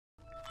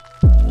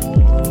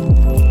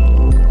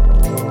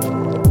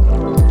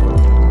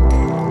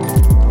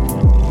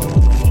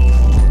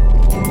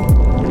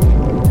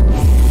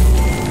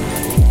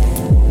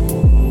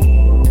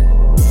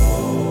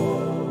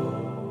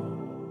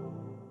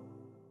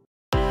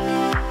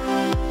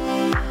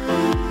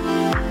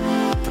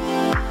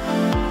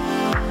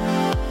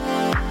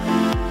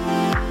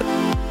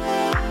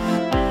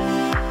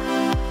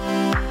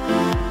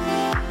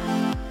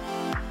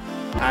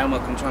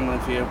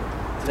for you.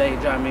 Today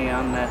you join me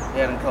on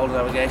here in Calder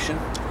navigation,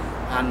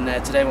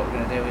 and today what we're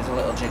going to do is a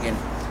little jigging.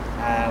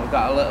 We've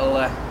got a little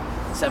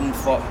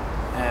 7-foot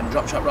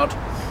drop shot rod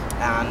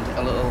and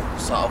a little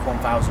sort of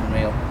 1000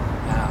 reel,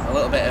 a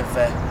little bit of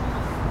a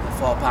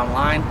 4-pound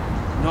line.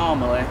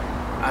 Normally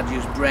I'd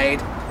use braid,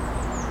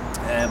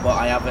 but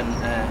I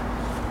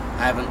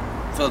haven't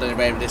filled any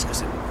braid with this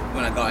because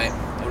when I got it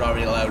was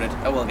already loaded.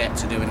 I will get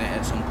to doing it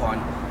at some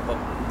point, but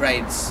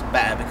braid's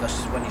better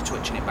because when you're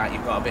twitching it back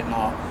you've got a bit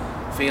more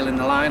feel in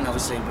the line.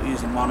 Obviously, but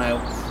using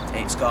mono,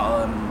 it's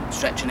got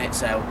stretch in it,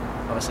 so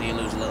obviously you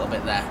lose a little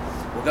bit there.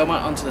 We'll go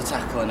onto the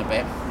tackle in a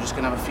bit. We're just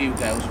going to have a few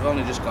goes. We've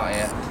only just got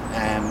here.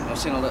 I've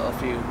seen a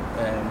few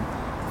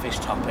fish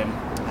topping,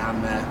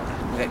 and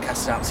we'll get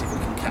cast out and see if we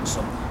can catch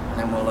some, and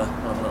then we'll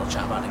have a little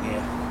chat about the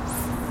gear.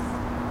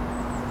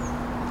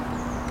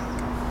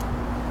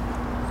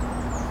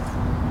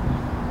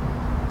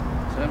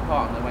 So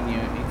importantly, when you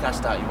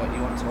cast out, you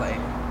want to let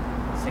it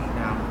sink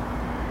down.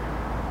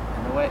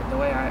 And the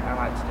way I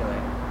like to do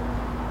it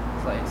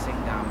is let it sink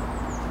down,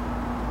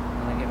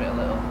 and then give it a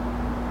little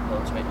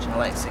twitch, and I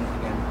let it sink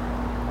again.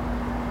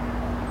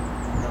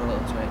 Another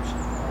little twitch,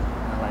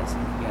 and I let it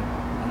sink again.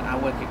 And I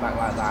work it back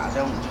like that. I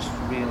don't just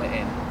reel it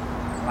in.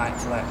 I like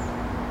to let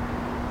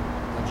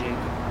the jig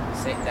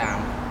sit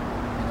down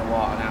in the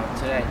water. Now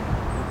today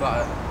we've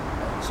got a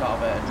sort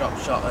of a drop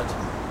shotted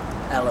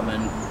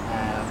element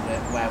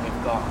where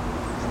we've got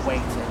a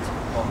weighted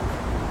hook,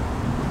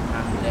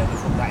 and we've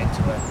hooked that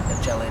into a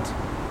gelid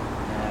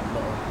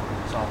little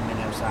sort of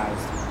minnow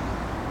sized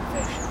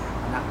fish.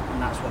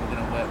 And that's what we're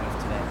going to work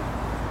with today.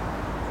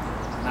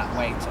 And that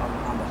weight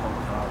on the hook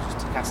allows us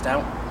to cast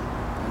out,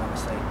 and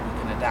obviously we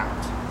can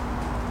adapt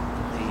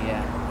the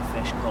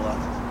fish colour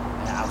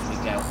as we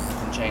go. We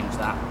can change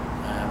that,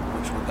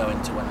 which we'll go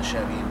into when I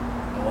show you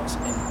what's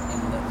in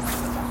the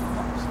back of the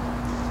box.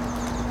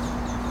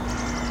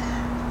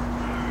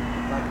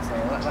 Like I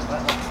say, let's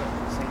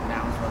sink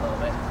down for a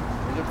little bit.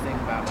 The good thing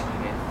about it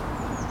again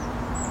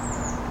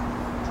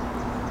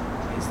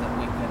is that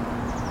we can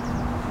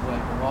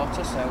work the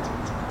water, so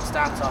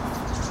start off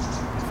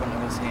in front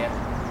of us here,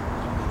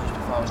 just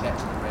before we get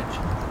to the bridge,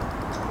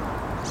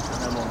 and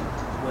then we'll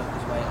work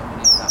his way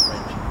underneath that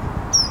bridge,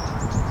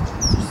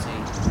 and just see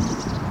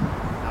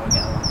how we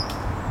get along.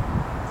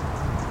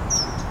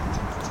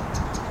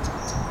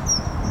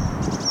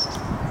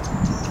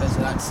 First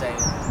I'd like to say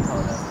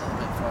apologise a little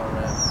bit for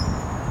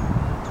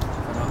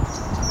not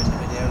having the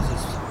videos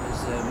as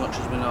much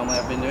as we normally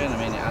have been doing. I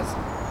mean, it has,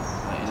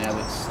 you know,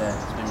 it's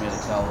been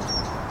really cold,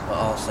 but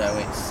also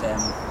it's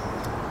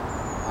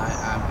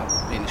I'm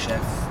being a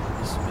chef.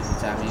 It's a busy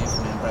time of year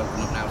for me and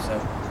broken up now, so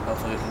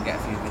hopefully we can get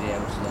a few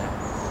videos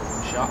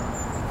shot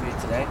for you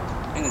today.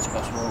 Fingers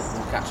crossed we'll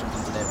catch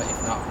something today, but if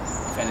not,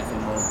 if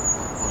anything, we'll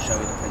show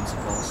you the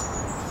principles.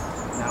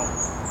 Now,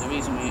 the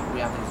reason we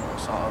have these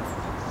little sort of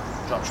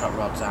drop shot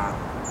rods are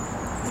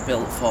they're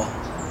built for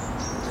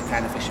the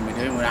kind of fishing we're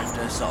doing. We're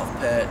after sort of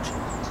perch,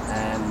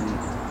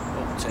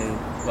 up to,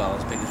 well,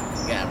 as big as we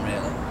can get them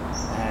really,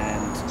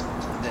 and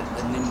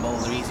they're nimble,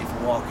 they're easy for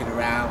walking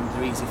around,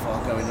 they're easy for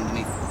going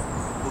underneath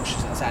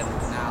bushes inside of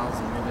canals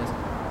and rivers,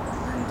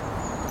 and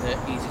they're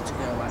easy to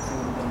go like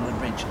through under the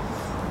bridge.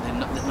 They've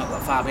not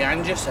got far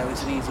behind you, so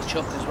it's an easy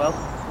chuck as well.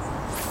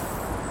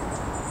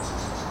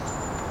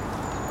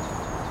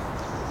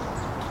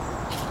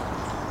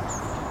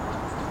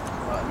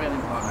 But really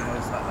important now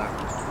is like that.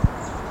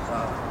 So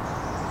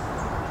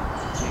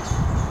jig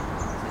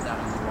sit down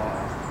in the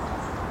water,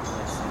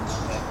 listen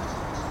a bit.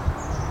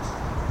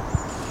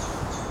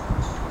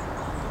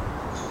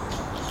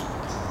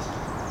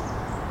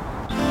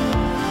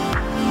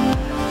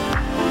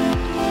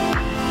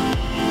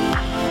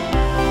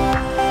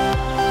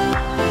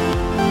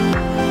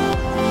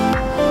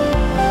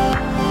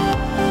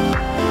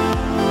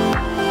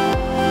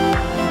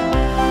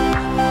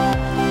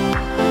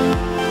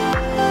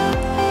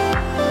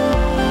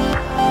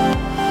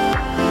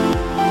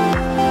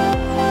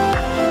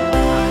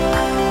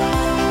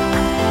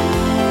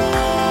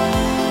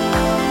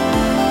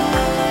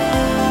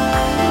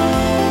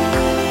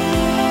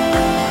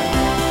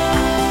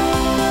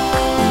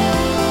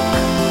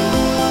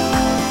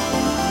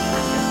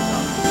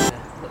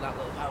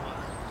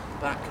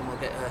 Back, and we'll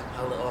get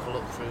a little have a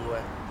look through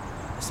the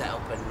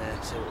setup and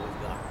see what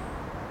we've got.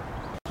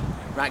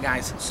 Right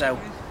guys, so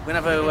we're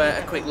going to have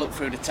a quick look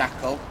through the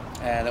tackle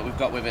that we've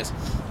got with us.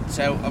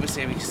 So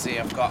obviously, you can see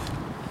I've got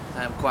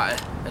quite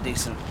a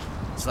decent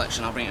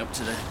selection. I'll bring it up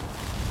to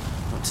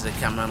the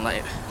camera and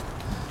let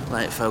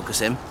it focus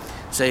in.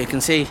 So you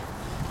can see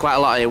quite a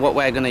lot here. What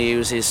we're going to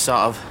use is sort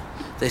of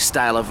this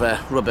style of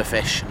rubber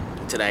fish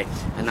today,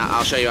 and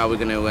I'll show you how we're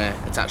going to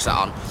attach that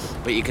on.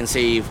 But you can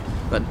see you've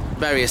got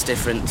various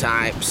different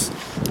types.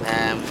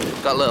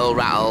 We've got little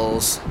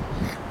rattles,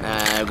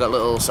 we've got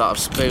little sort of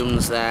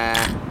spoons there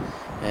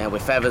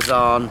with feathers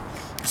on.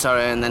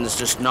 Sorry, and then there's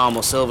just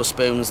normal silver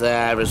spoons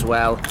there as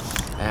well.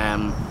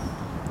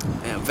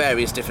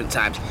 Various different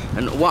types.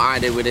 And what I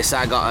did with this,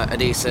 I got a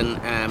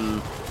decent,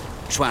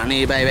 just went on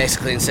eBay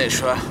basically and searched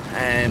for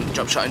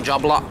drop shot and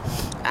job lot,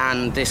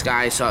 and this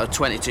guy is sort of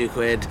 22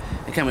 quid.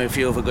 It came with a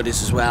few other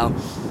goodies as well.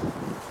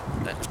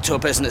 To a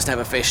person that's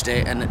never fished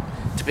it, and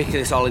to pick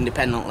this all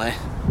independently,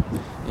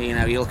 you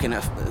know, you're looking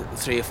at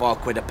 3 or 4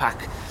 quid a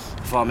pack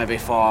for maybe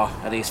 4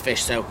 of these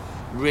fish, so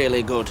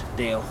really good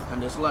deal.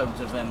 And there's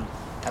loads of them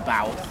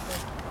about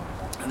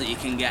that you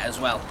can get as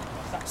well.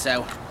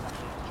 So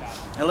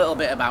a little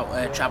bit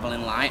about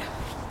travelling light.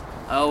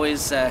 I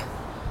always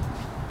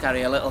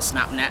carry a little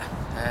snap net.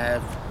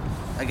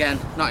 Again,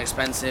 not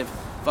expensive,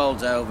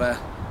 folds over,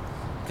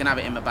 can have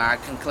it in my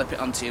bag, can clip it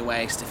onto your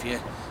waist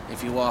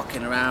if you're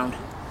walking around.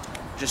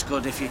 Just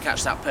good if you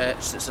catch that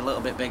perch that's a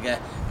little bit bigger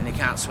and you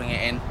can't swing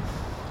it in,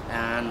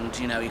 and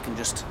you know, you can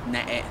just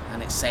net it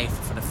and it's safe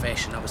for the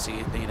fish, and obviously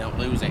you don't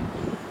lose it.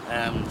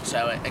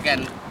 So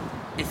again,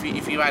 if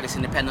you ride this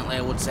independently,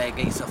 I would say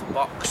get yourself a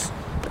box.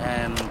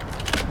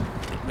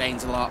 It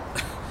rains a lot,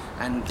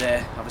 and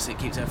obviously it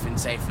keeps everything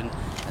safe and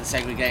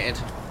segregated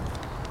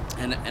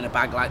in a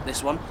bag like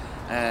this one.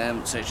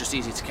 So it's just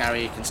easy to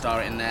carry, you can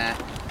store it in there,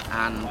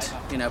 and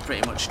you know,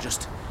 pretty much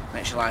just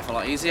makes your life a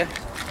lot easier.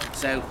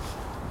 So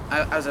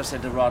as I've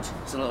said, the rod,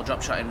 it's a little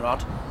drop shotting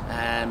rod,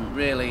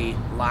 really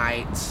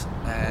light,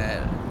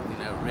 you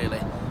know, really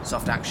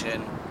soft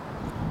action,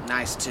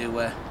 nice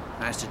to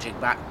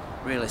jig back,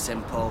 really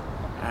simple,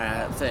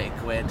 30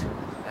 quid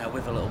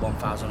with a little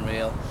 1000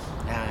 reel.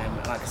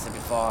 Like I said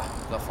before,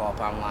 I've got a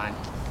 4-pound line,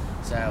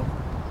 so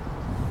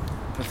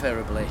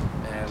preferably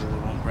we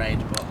want braid,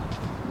 but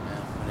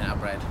we don't have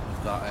braid.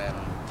 We've got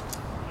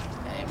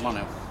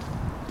mono.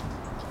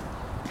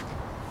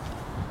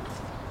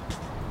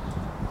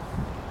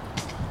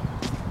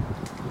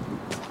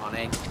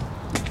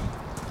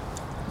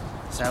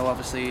 So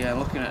obviously,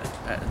 looking at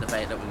the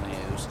bait that we're going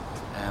to use,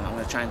 I'm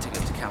going to try and take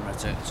it to camera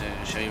to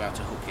show you how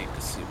to hook it,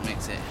 because it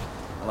makes it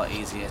a lot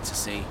easier to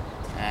see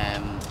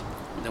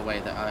the way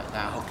that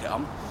I hook it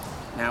on.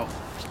 Now,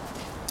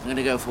 I'm going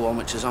to go for one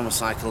which is almost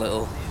like a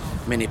little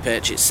mini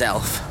perch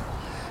itself,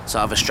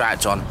 sort of a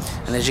striped one.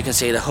 And as you can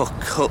see, the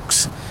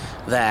hooks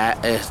there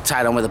are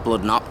tied on with a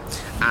blood knot,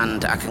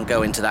 and I can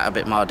go into that a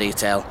bit more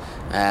detail.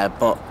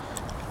 But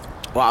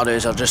what I'll do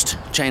is I'll just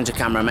change the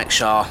camera, make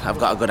sure I've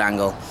got a good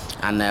angle,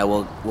 and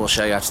we'll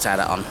show you how to tie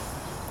that on.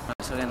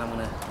 So again, I'm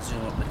going to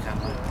zoom up the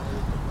camera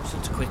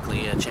just to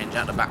quickly change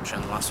out the battery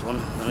on the last one.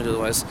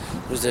 Otherwise,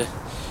 was the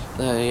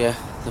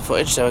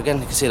footage. So again,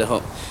 you can see the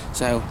hook.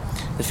 So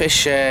the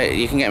fish,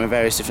 you can get them in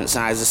various different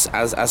sizes,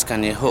 as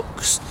can your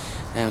hooks.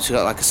 So you've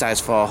got like a size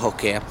 4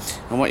 hook here.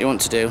 And what you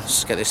want to do,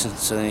 just get this in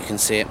so then you can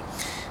see it,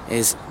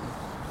 is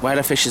where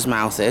the fish's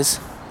mouth is,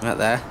 right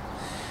there.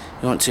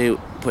 You want to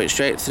put it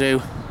straight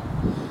through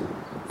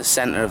the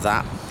centre of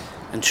that,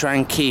 and try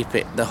and keep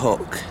the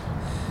hook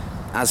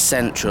as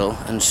central,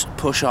 and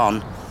push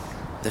on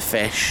the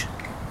fish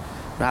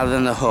rather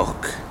than the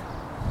hook.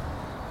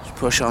 Just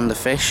push on the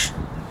fish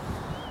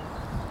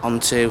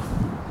onto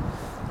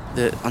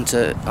the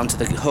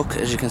hook,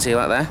 as you can see,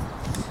 like there.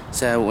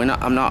 So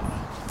I'm not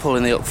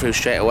pulling the hook through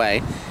straight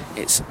away.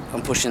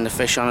 I'm pushing the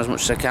fish on as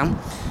much as I can,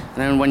 and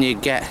then when you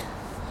get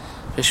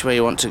fish where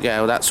you want to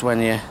go, that's when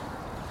you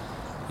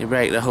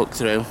break the hook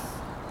through,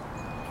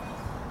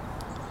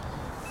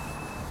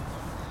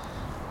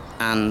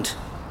 and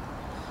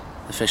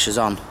the fish is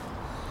on.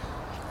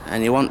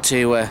 And you want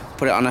to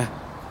put it on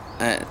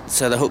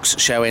so the hook's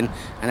showing,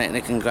 and then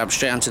it can grab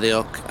straight onto the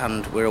hook,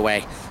 and we're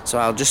away. So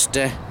I'll just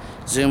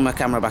zoom my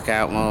camera back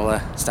out, and we'll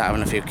start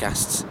having a few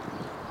casts.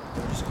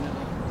 We're just going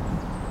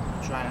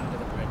to try under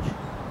the bridge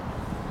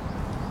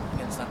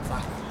against that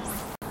flat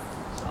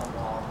sort of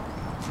wall.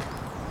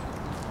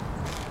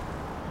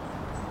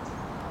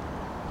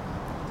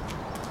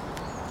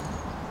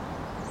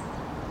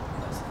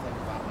 That's the thing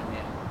about when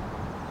you're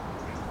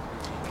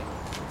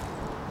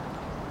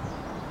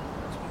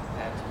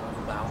prepared to move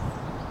about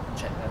and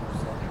check those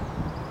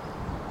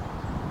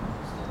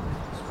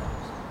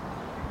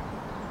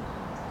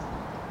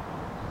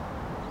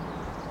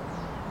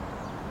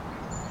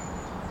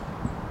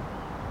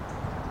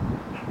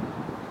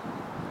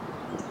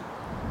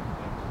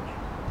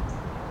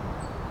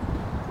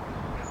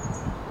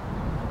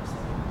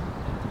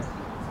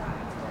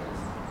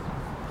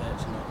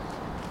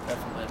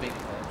definitely a big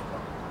perch,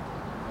 but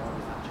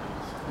always that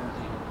chance.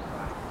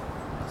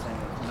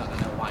 We're not going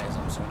to know wires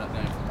on, so we're not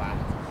going for back.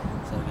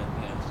 So we're going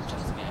to have a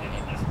chance of getting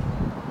it.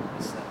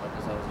 But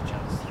there's always a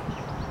chance that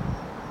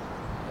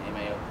you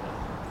may open it.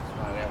 That's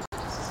why we have.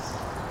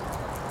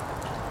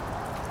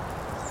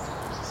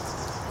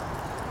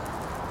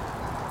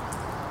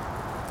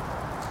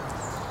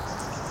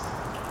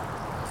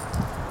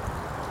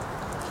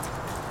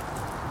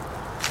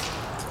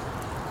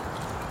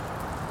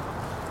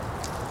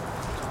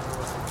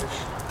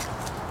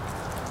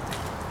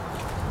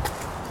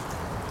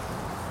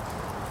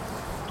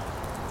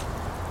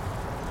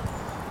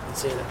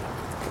 See that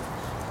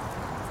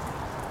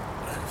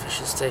the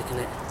fish is taking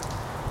it,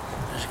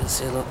 as you can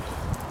see, look,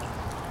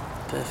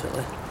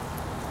 perfectly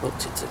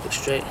hooked it, took it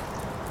straight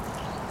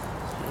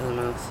in the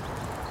mouth.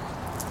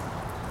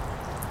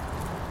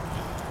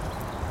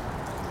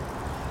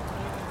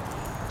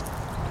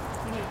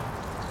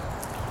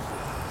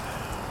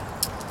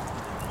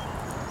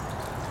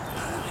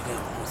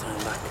 Nothing in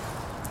the back.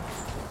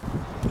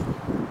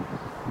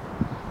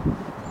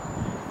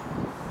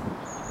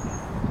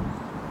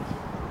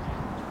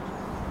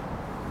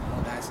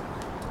 Well guys,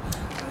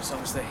 it's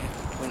obviously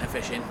winter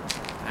fishing.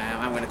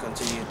 I'm going to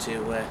continue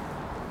to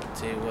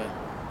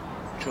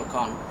truck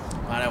on.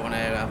 I don't want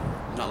to,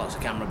 not lots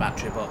of camera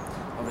battery, but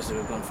obviously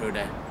we've gone through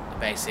the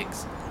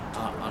basics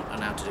on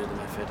how to do the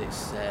method.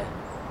 It's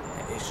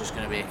just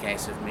going to be a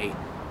case of me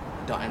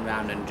dotting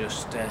around and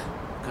just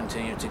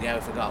continue to go.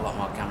 If I got a lot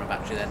more camera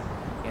battery, then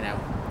you know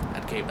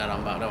I'd keep that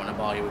on, but I don't want to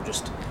bore you with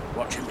just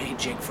watching me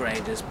jig for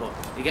ages. But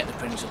you get the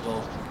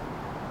principle.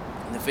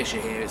 And the fish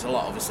are here. It's a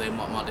lot, obviously, a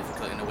lot more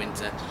difficult in the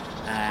winter.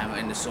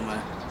 In the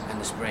summer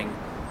and the spring,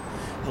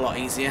 a lot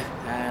easier.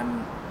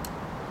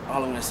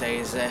 All I'm going to say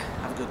is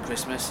have a good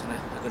Christmas and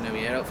a good New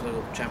Year. Hopefully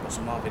we'll try and put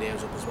some more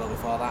videos up as well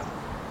before that.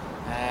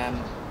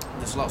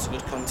 There's lots of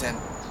good content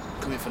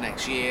coming for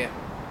next year.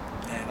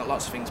 Got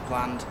lots of things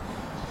planned.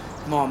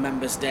 More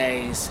members'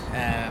 days.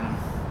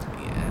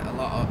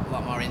 A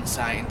lot more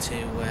insight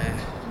into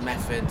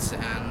methods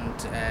and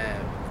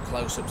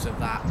close-ups of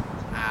that,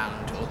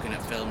 and looking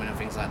at filming and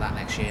things like that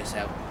next year.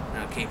 So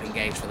keep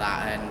engaged for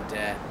that, and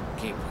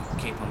keep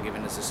on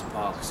giving us the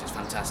support, because it's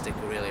fantastic.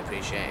 We really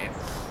appreciate it.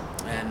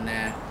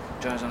 And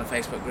join us on the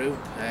Facebook group.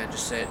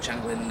 Just search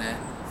Angling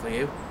for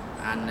You,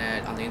 and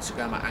on the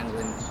Instagram at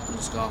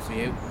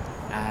angling_for_you.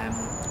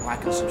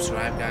 Like and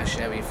subscribe, guys.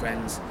 Share with your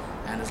friends.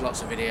 And there's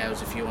lots of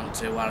videos if you want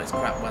to, while it's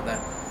crap weather,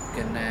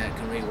 can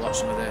re-watch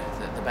some of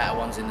the better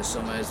ones in the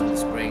summers and the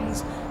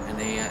springs and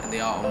the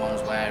autumn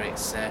ones, where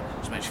it's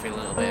just makes you feel a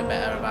little bit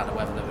better about the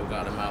weather that we've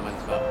got at the moment.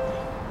 But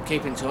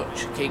keep in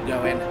touch, keep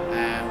going.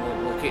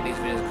 We'll keep these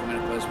videos coming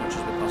up as much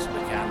as we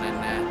possibly can.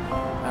 And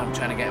I'm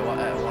trying to get one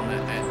at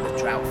the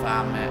trout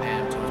farm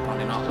at Thomas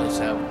Pond in Otley,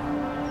 so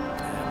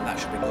that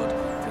should be good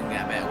if we can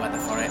get a bit of weather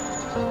for it.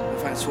 Well,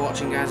 thanks for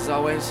watching, guys, as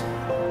always.